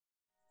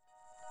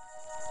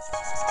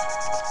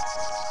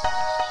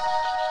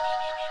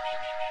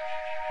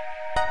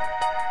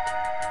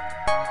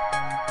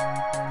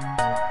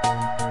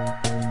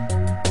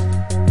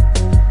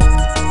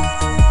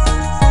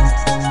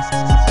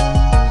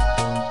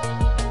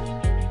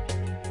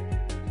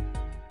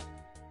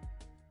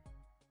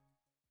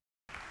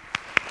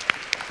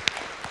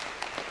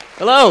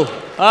Hello.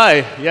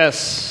 Hi.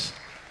 Yes.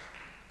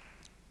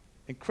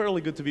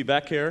 Incredibly good to be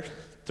back here.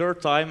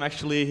 Third time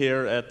actually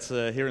here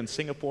in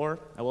Singapore.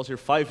 I was here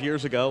 5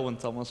 years ago when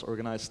Thomas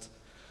organized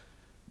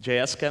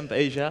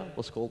JSConf.Asia,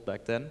 was called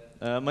back then.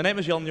 My name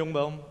is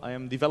Jongboom. I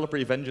am developer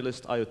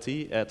evangelist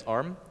IoT at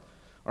ARM.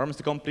 ARM is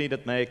the company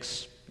that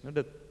makes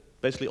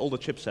basically all the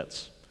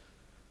chipsets.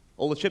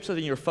 All the chipsets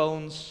in your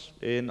phones,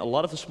 in a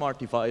lot of the smart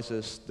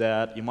devices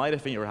that you might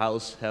have in your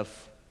house have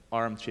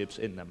ARM chips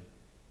in them.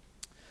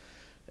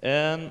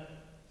 And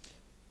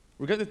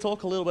we're going to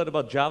talk a little bit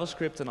about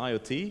JavaScript and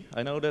IoT.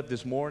 I know that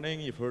this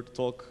morning you've heard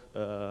talk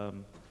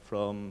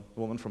from a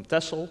woman from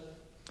Tessel.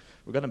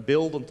 We're going to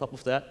build on top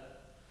of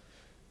that.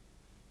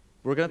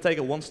 We're going to take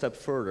it one step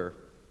further.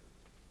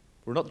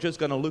 We're not just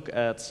going to look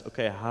at,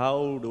 okay,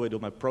 how do I do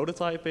my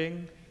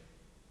prototyping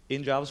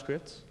in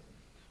JavaScript?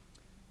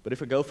 But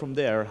if I go from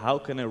there, how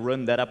can I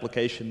run that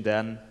application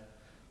then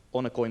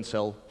on a coin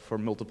cell for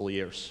multiple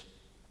years?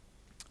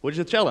 Which is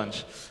a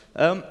challenge.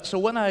 So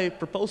when I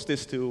proposed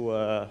this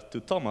to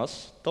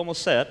Thomas, Thomas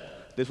said,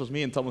 this was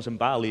me and Thomas in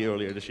Bali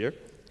earlier this year,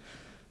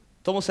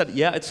 Thomas said,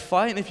 yeah, it's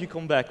fine if you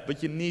come back,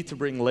 but you need to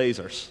bring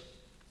lasers.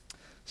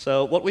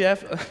 So what we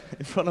have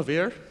in front of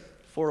here,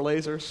 4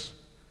 lasers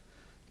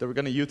that we're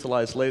going to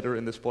utilize later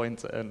in this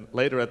point and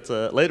later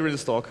in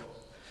this talk,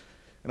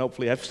 and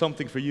hopefully have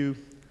something for you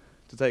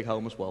to take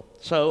home as well.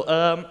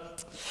 So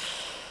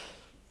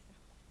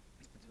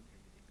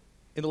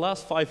in the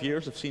last 5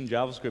 years, I've seen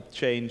JavaScript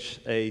change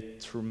a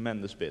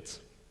tremendous bit.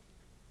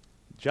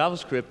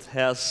 JavaScript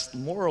has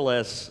more or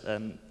less,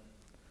 and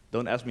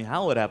don't ask me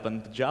how it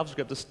happened, but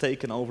JavaScript has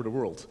taken over the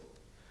world.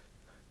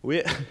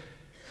 We've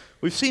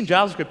seen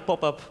JavaScript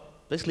pop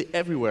up basically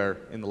everywhere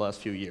in the last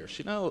few years.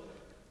 You know,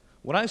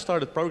 when I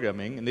started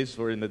programming, and these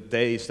were in the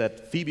days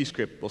that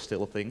VBScript was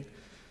still a thing,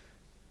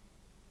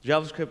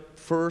 JavaScript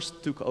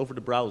first took over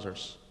the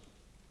browsers.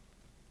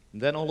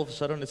 And then all of a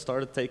sudden it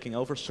started taking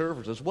over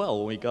servers as well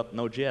when we got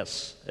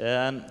node.js.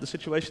 And the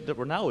situation that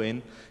we're now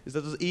in is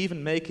that it's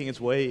even making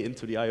its way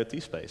into the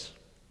IoT space.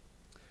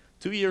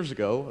 2 years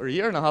ago, or a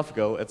year and a half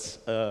ago, at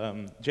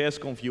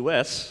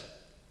JSConf.Asia,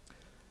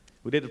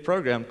 we did a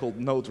program called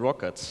Node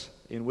Rockets,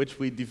 in which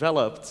we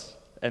developed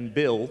and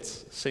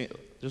built,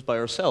 just by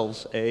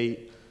ourselves,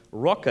 a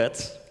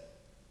rocket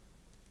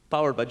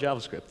powered by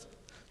JavaScript.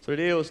 So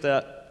the idea was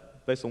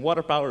that, based on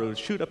water power, it would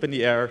shoot up in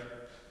the air,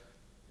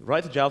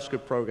 write a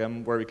JavaScript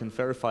program where we can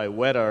verify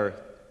whether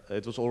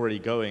it was already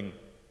going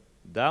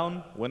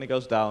down. When it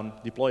goes down,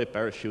 deploy a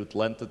parachute,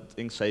 land the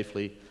thing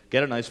safely,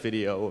 get a nice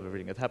video of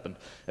everything that happened.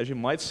 As you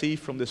might see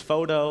from this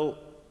photo,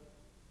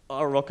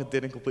 our rocket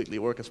didn't completely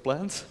work as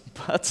planned,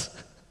 but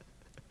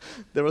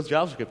there was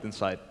JavaScript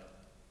inside.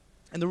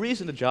 And the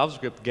reason that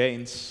JavaScript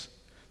gains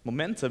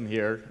momentum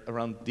here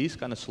around these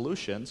kind of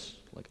solutions,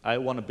 like I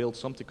want to build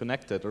something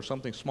connected or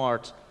something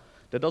smart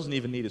that doesn't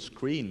even need a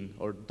screen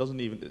or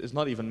is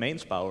not even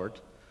mains powered,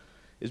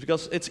 is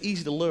because it's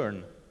easy to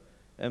learn,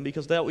 and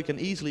because that we can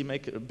easily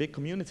make a big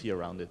community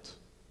around it.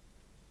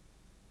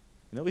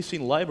 You know, we've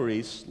seen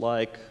libraries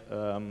like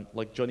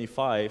Johnny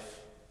 5,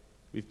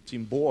 we've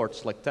seen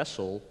boards like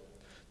Tessel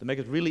that make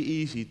it really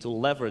easy to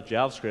leverage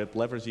JavaScript,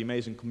 leverage the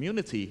amazing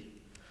community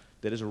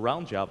that is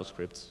around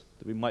JavaScript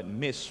that we might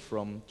miss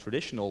from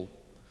traditional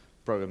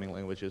programming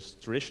languages,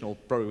 traditional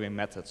programming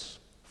methods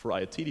for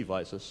IoT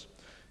devices,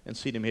 and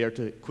see them here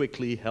to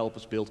quickly help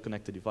us build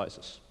connected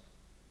devices.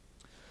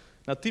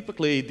 Now,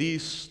 typically,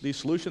 these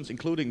solutions,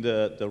 including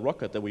the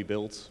rocket that we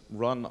built,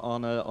 run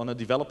on a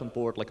development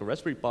board like a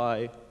Raspberry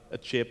Pi, a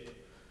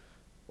chip,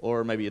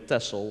 or maybe a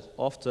Tessel,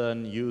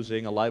 often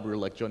using a library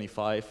like Johnny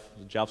 5,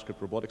 the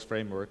JavaScript robotics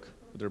framework.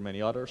 There are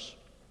many others.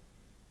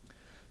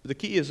 But the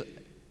key is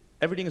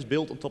everything is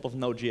built on top of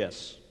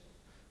node.js.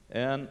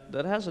 And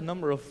that has a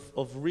number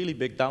of really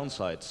big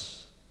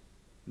downsides.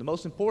 The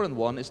most important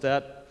one is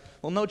that,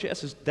 well,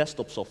 Node.js is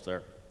desktop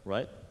software,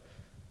 right?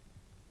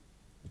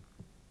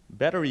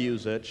 Battery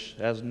usage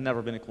has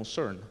never been a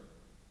concern.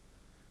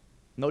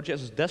 Node.js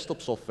is desktop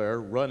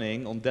software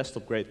running on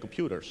desktop-grade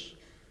computers.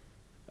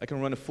 I can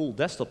run a full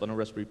desktop on a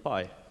Raspberry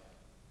Pi.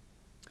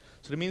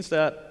 So that means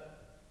that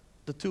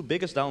the 2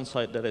 biggest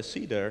downsides that I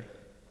see there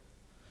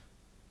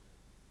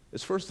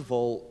is, first of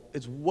all,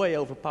 it's way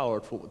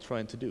overpowered for what we're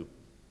trying to do.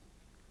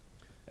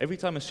 Every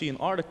time I see an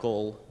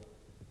article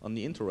on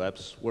the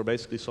interwebs where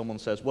basically someone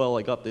says, well,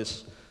 I got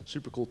this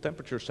super cool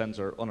temperature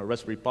sensor on a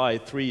Raspberry Pi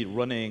 3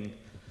 running,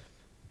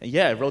 and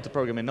yeah, I wrote the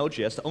program in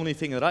Node.js, the only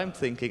thing that I'm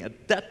thinking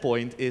at that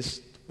point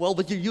is, well,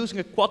 but you're using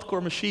a quad-core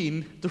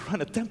machine to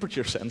run a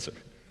temperature sensor.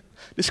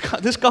 This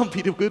can't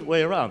be the good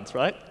way around,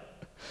 right?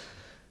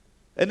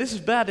 And this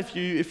is bad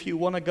if you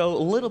want to go a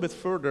little bit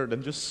further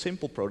than just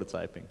simple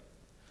prototyping.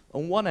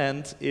 On one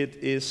end, it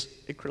is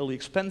incredibly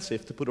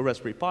expensive to put a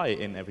Raspberry Pi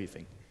in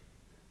everything.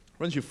 It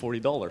runs you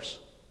 $40.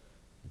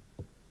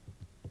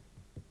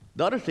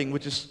 The other thing,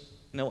 which is,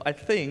 I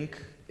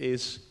think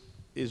is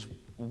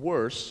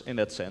worse in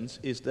that sense,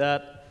 is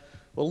that,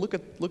 well, look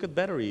at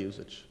battery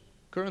usage,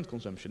 current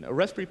consumption. A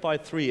Raspberry Pi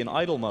 3 in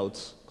idle mode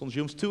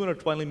consumes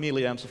 220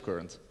 milliamps of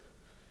current.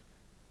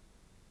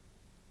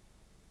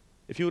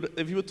 If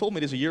you had told me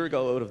this a year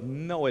ago, I would have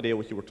no idea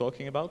what you were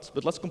talking about.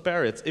 But let's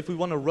compare it. If we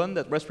want to run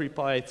that Raspberry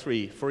Pi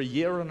 3 for a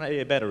year on an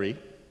AA battery,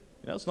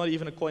 it's not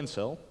even a coin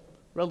cell,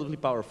 relatively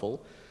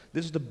powerful,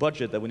 this is the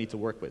budget that we need to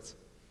work with.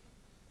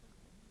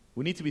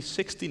 We need to be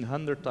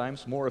 1,600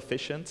 times more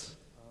efficient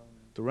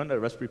to run that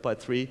Raspberry Pi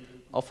 3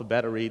 off a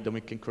battery than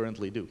we can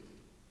currently do.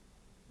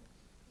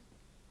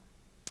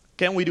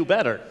 Can we do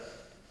better?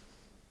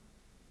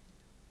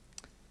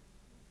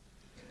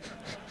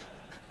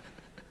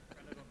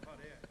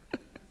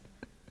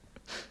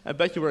 I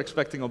bet you were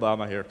expecting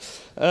Obama here.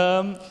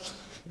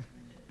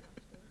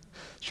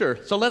 Sure,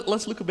 so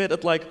let's look a bit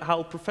at like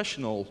how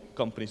professional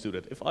companies do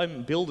that. If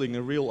I'm building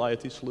a real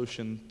IoT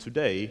solution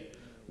today,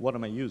 what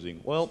am I using?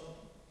 Well,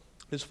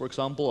 this is, for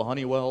example, a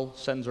Honeywell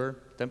sensor,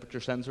 temperature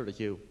sensor that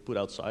you put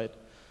outside.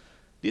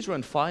 These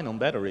run fine on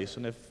batteries,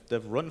 and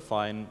they've run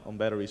fine on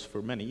batteries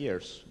for many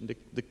years. And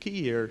the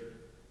key here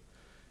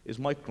is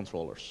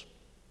microcontrollers.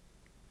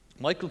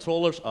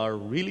 Microcontrollers are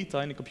really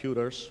tiny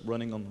computers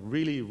running on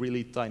really,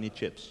 really tiny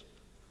chips.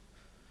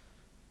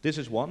 This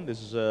is one.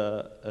 This is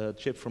a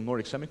chip from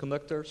Nordic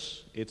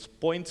Semiconductors. It's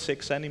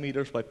 0.6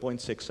 centimeters by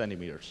 0.6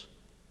 centimeters.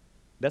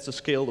 That's the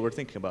scale that we're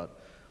thinking about.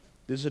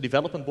 This is a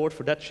development board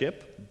for that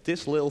chip.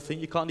 This little thing,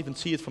 you can't even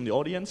see it from the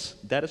audience,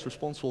 that is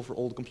responsible for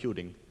all the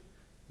computing.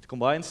 It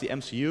combines the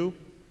MCU,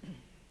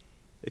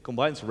 it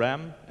combines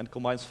RAM, and it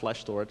combines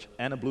flash storage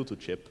and a Bluetooth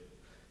chip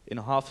in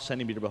a 0.5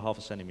 centimeter by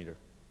 0.5 centimeter.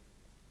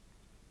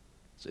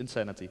 It's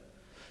insanity.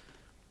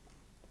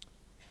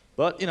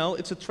 But,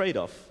 it's a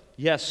trade-off.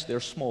 Yes, they're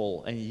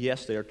small, and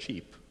yes, they are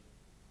cheap.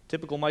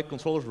 Typical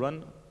microcontrollers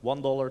run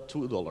 $1,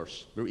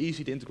 $2. They're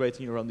easy to integrate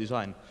in your own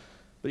design.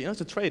 But,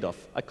 it's a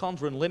trade-off. I can't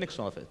run Linux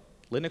on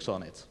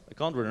it. I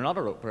can't run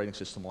another operating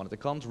system on it. I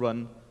can't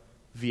run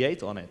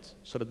V8 on it.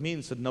 So that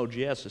means that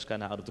node.js is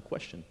kind of out of the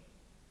question.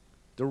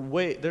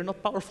 They're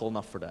not powerful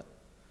enough for that.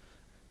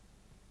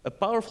 A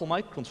powerful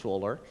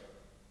microcontroller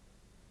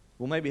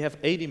will maybe have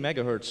 80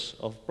 megahertz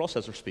of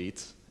processor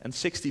speed and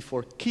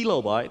 64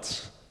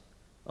 kilobytes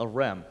of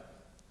RAM.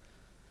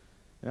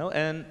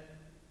 And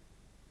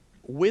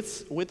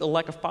with a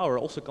lack of power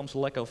also comes a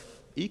lack of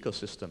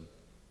ecosystem.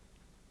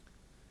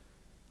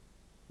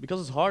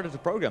 Because it's harder to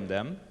program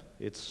them,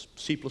 it's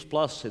C++,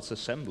 it's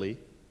assembly,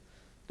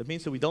 that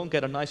means that we don't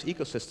get a nice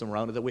ecosystem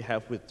around it that we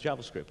have with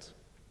JavaScript.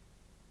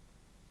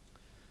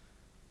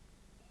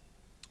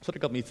 So that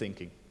got me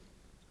thinking.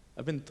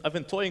 I've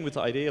been toying with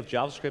the idea of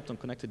JavaScript on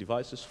connected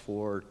devices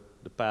for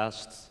the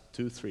past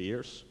 2-3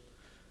 years.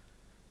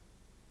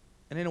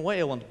 And in a way,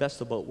 I want the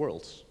best of both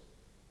worlds.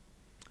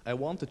 I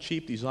want the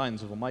cheap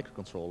designs of a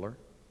microcontroller.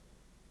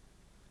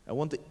 I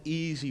want the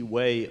easy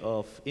way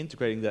of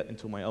integrating that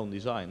into my own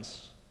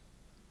designs.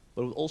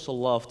 But I would also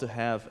love to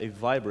have a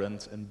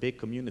vibrant and big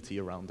community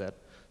around that,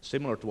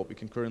 similar to what we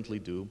can currently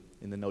do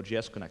in the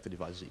Node.js connected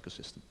devices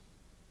ecosystem.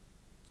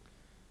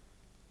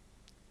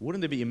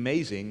 Wouldn't it be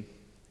amazing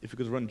if we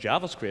could run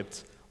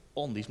JavaScript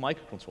on these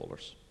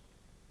microcontrollers?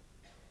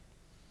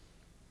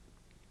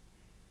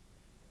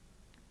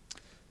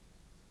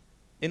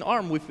 In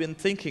ARM, we've been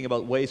thinking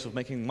about ways of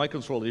making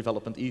microcontroller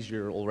development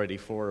easier already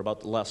for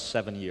about the last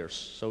 7 years.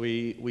 So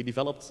we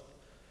developed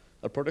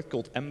a product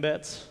called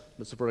Mbed.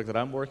 That's a product that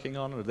I'm working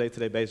on a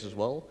day-to-day basis as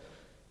well.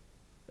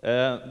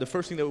 The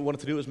first thing that we wanted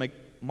to do is make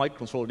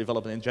microcontroller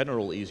development in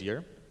general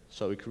easier.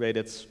 So we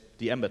created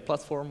the Mbed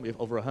platform. We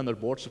have over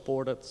 100 boards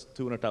supported,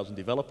 200,000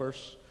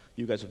 developers.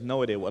 You guys have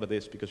no idea what it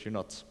is because you're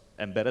not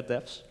embedded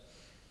devs.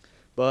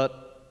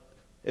 But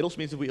it also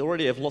means that we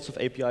already have lots of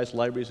APIs,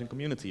 libraries, and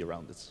community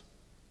around it.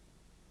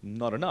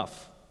 Not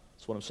enough.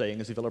 That's what I'm saying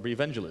as developer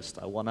evangelist.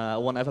 I want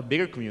to have a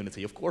bigger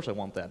community. Of course I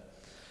want that.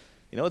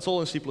 It's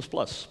all in C++.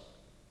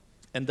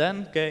 And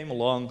then came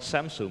along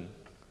Samsung.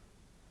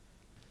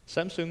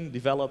 Samsung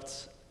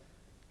developed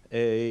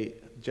a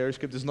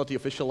JavaScript. This is not the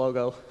official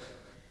logo.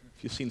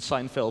 If you've seen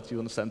Seinfeld, you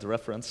understand the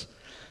reference.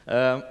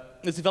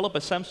 It's developed by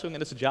Samsung,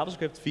 and it's a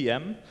JavaScript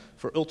VM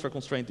for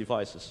ultra-constrained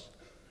devices.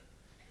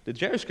 The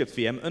JavaScript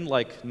VM,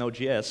 unlike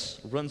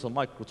Node.js, runs on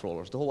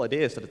microcontrollers. The whole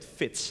idea is that it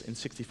fits in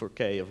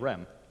 64K of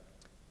RAM.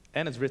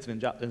 And it's written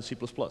in C++.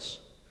 So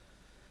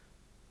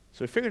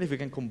we figured if we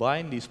can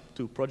combine these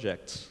two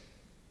projects,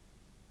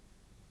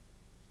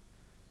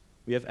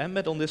 we have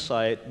Mbed on this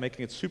side,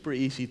 making it super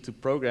easy to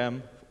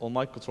program on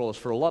microcontrollers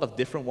for a lot of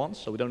different ones,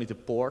 so we don't need to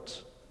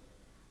port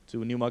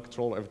to a new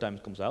microcontroller every time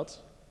it comes out.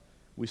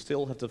 We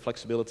still have the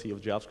flexibility of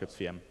JavaScript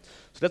VM.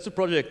 So that's a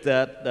project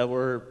that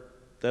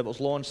was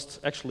launched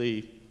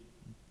actually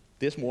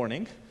this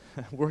morning.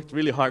 Worked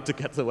really hard to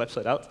get the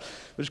website out.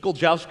 But it's called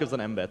JavaScript on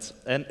Mbed.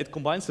 And it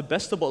combines the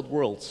best of both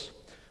worlds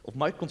of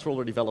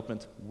microcontroller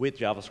development with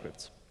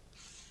JavaScript.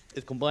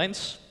 It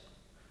combines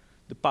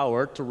the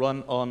power to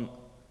run on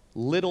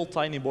little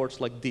tiny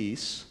boards like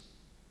these.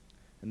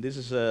 And this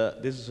is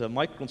a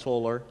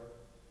microcontroller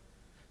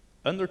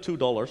under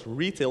 $2,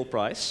 retail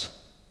price.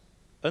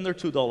 Under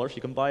 $2,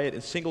 you can buy it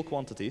in single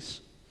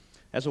quantities.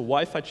 Has a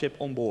Wi-Fi chip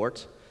on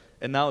board.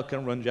 And now it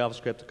can run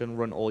JavaScript, it can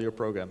run all your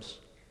programs.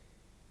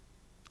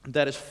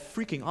 That is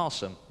freaking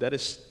awesome. That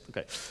is,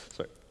 okay,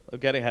 sorry. I'm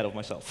getting ahead of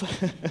myself.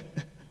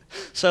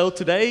 So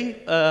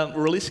today,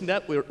 we're releasing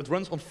that. It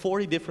runs on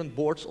 40 different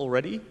boards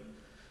already.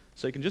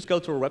 So you can just go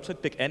to our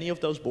website, pick any of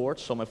those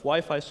boards. Some have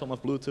Wi-Fi, some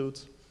have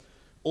Bluetooth.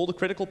 All the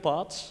critical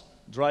parts,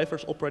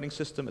 drivers, operating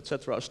system,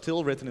 etc., are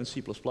still written in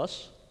C++.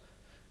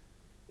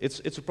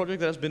 It's a project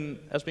that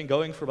has been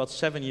going for about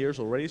 7 years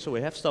already. So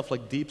we have stuff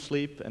like deep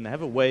sleep and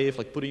have a way of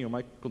like putting your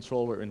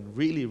microcontroller in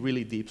really,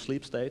 really deep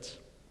sleep states.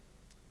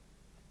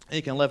 And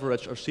you can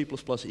leverage our C++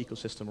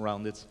 ecosystem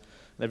around it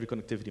and every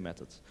connectivity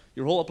method.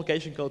 Your whole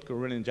application code can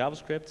run in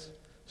JavaScript,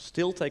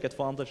 still take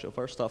advantage of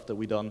our stuff that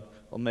we've done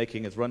on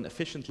making it run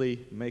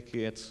efficiently,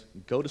 making it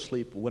go to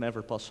sleep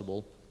whenever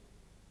possible,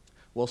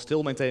 while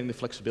still maintaining the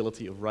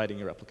flexibility of writing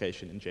your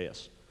application in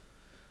JS.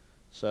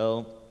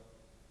 So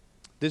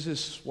this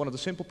is one of the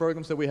simple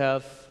programs that we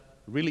have,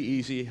 really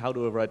easy, how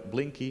do I write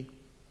Blinky.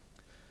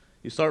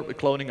 You start with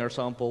cloning our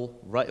sample,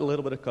 write a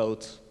little bit of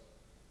code,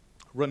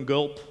 run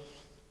gulp,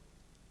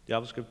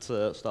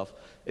 JavaScript stuff.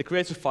 It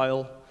creates a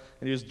file,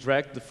 and you just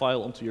drag the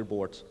file onto your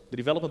board. The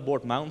development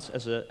board mounts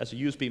as a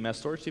USB mass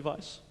storage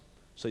device,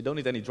 so you don't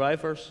need any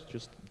drivers,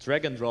 just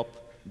drag and drop,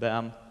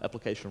 bam,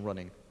 application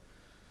running.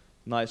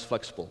 Nice,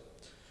 flexible.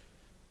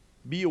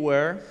 Be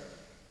aware,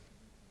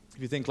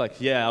 if you think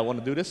like, yeah, I want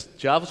to do this,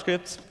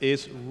 JavaScript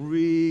is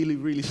really,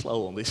 really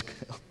slow on these,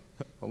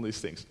 on these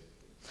things.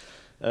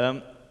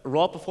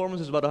 Raw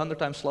performance is about 100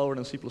 times slower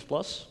than C++.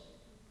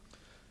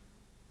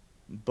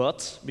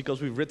 But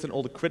because we've written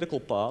all the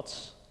critical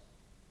parts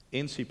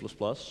in C++,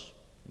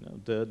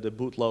 the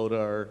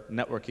bootloader,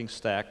 networking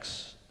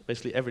stacks,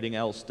 basically everything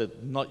else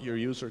that not your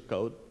user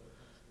code,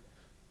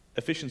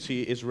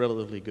 efficiency is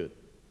relatively good,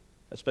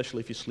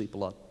 especially if you sleep a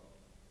lot.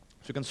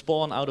 So we can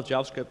spawn out of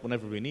JavaScript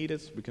whenever we need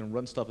it. We can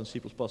run stuff in C++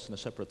 in a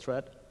separate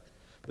thread.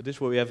 But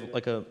this way we have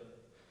like a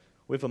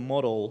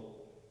model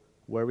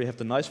where we have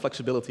the nice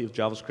flexibility of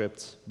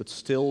JavaScript, but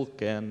still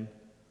can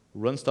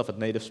run stuff at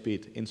native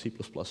speed in C++.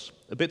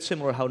 A bit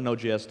similar how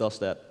node.js does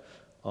that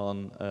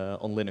on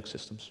Linux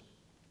systems.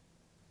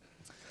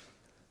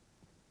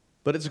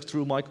 But it's a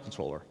true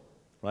microcontroller,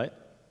 right?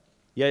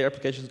 Yeah, your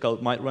application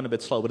code might run a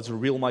bit slow, but it's a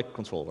real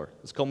microcontroller.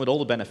 It's come with all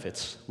the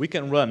benefits. We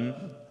can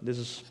run, this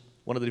is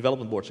one of the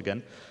development boards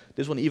again,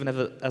 this one even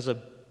has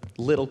a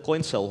little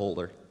coin cell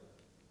holder.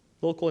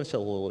 Little coin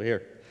cell holder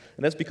here.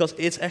 And that's because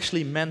it's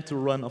actually meant to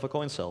run off a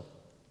coin cell.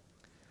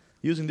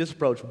 Using this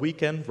approach, we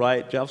can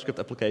write JavaScript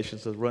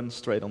applications that run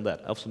straight on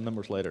that. I'll have some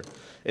numbers later.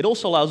 It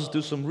also allows us to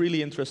do some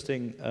really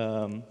interesting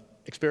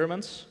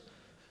experiments.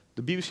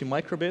 The BBC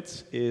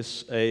MicroBits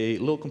is a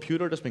little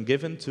computer that's been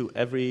given to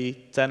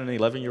every 10 and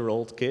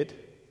 11-year-old kid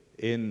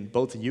in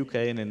both the UK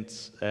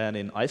and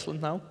in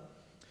Iceland now.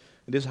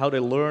 And this is how they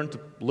learn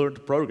to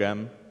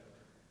program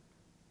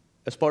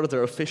as part of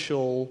their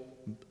official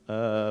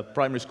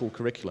primary school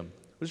curriculum,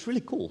 which is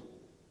really cool.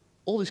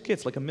 All these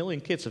kids, like 1 million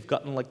kids, have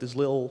gotten like this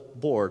little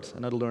board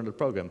and how to learn the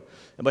program.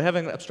 And by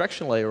having an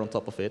abstraction layer on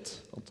top of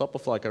it, on top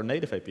of like our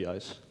native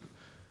APIs,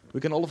 we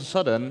can all of a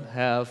sudden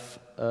have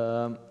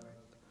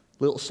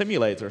little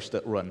simulators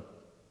that run.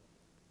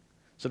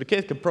 So the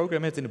kid can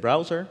program it in the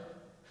browser,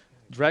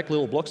 drag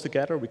little blocks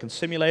together, we can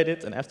simulate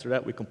it, and after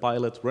that we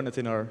compile it, run it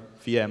in our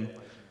VM,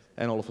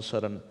 and all of a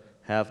sudden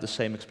have the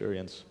same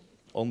experience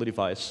on the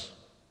device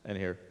and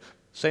here.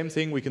 Same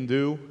thing we can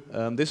do.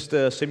 This is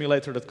the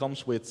simulator that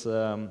comes with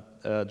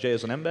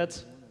JS and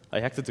embed. I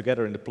hacked it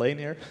together in the plane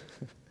here.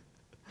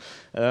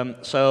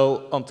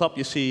 So on top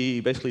you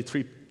see basically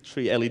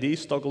three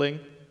LEDs toggling.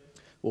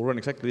 We'll run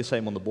exactly the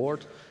same on the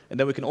board. And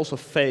then we can also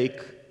fake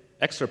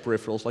extra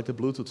peripherals like the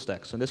Bluetooth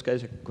stacks. In this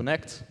case I can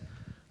connect.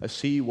 I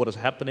see what is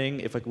happening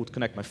if I would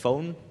connect my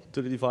phone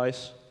to the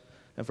device.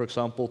 And for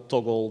example,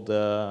 toggle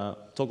the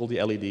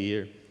LED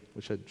here,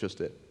 which I just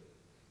did.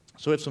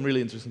 So we have some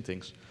really interesting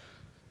things.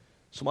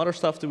 Some other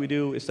stuff that we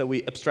do is that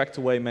we abstract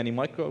away many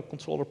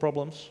microcontroller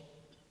problems.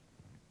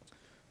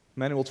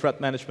 Manual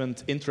thread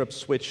management, interrupt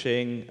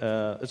switching,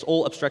 it's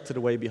all abstracted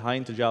away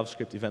behind the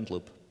JavaScript event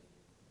loop.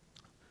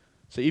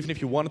 So even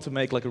if you wanted to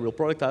make like a real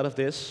product out of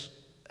this,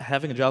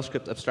 having a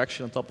JavaScript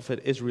abstraction on top of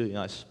it is really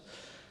nice.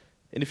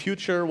 In the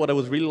future, what I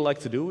would really like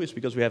to do is,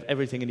 because we have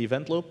everything in the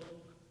event loop,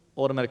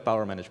 automatic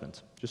power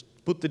management. Just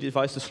put the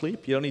device to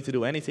sleep. You don't need to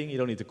do anything. You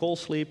don't need to call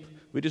sleep.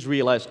 We just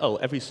realize, oh,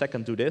 every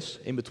second do this.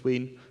 In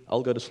between,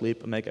 I'll go to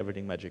sleep and make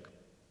everything magic.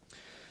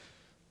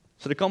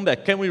 So to come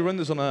back, can we run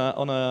this on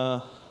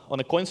a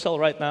coin cell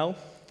right now?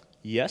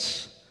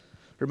 Yes.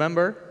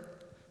 Remember,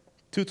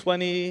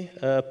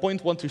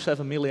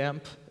 220.127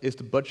 milliamp is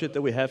the budget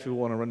that we have if we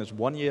want to run this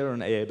 1 year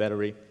on an AA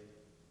battery.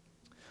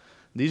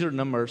 These are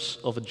numbers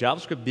of a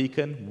JavaScript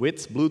beacon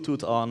with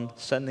Bluetooth on,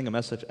 sending a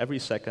message every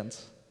second,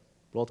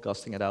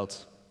 broadcasting it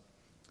out.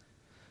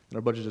 And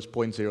our budget is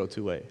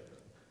 0.028.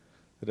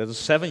 That is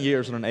 7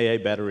 years on an AA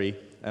battery,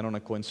 and on a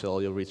coin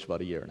cell you'll reach about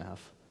 1.5 years. And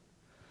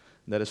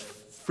that is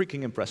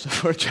freaking impressive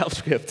for a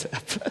JavaScript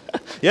app.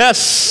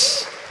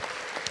 Yes!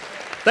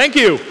 Thank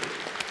you.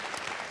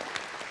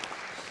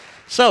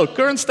 So,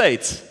 current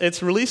state.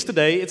 It's released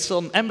today. It's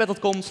on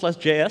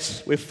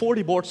embed.com/JS. We have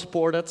 40 boards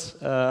supported.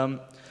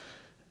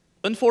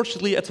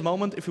 Unfortunately, at the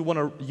moment, if you want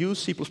to use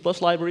C++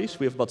 libraries,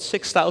 we have about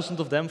 6,000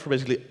 of them for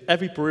basically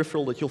every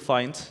peripheral that you'll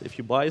find. If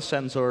you buy a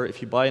sensor,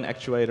 if you buy an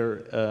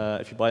actuator,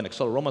 if you buy an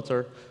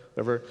accelerometer,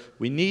 whatever,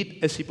 we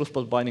need a C++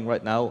 binding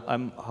right now.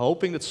 I'm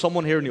hoping that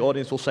someone here in the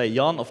audience will say,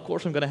 Jan, of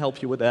course I'm going to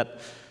help you with that,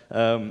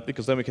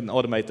 because then we can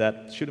automate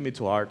that. Shouldn't be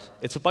too hard.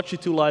 It's Apache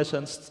 2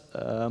 licensed.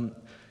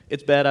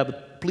 It's beta,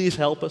 but please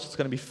help us. It's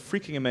going to be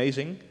freaking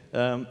amazing.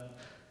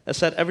 As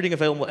said, everything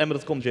available at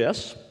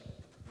motherboards.js.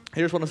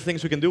 Here's one of the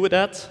things we can do with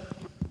that.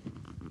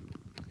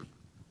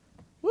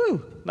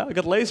 Woo! Now I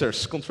got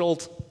lasers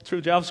controlled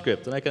through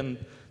JavaScript, and I can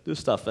do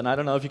stuff. And I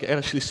don't know if you can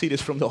actually see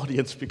this from the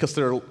audience, because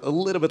they're a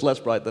little bit less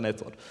bright than I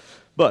thought.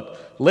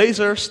 But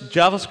lasers,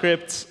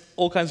 JavaScript,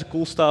 all kinds of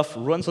cool stuff,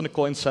 runs on the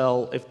coin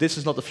cell. If this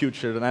is not the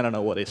future, then I don't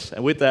know what is.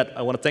 And with that,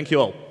 I want to thank you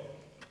all.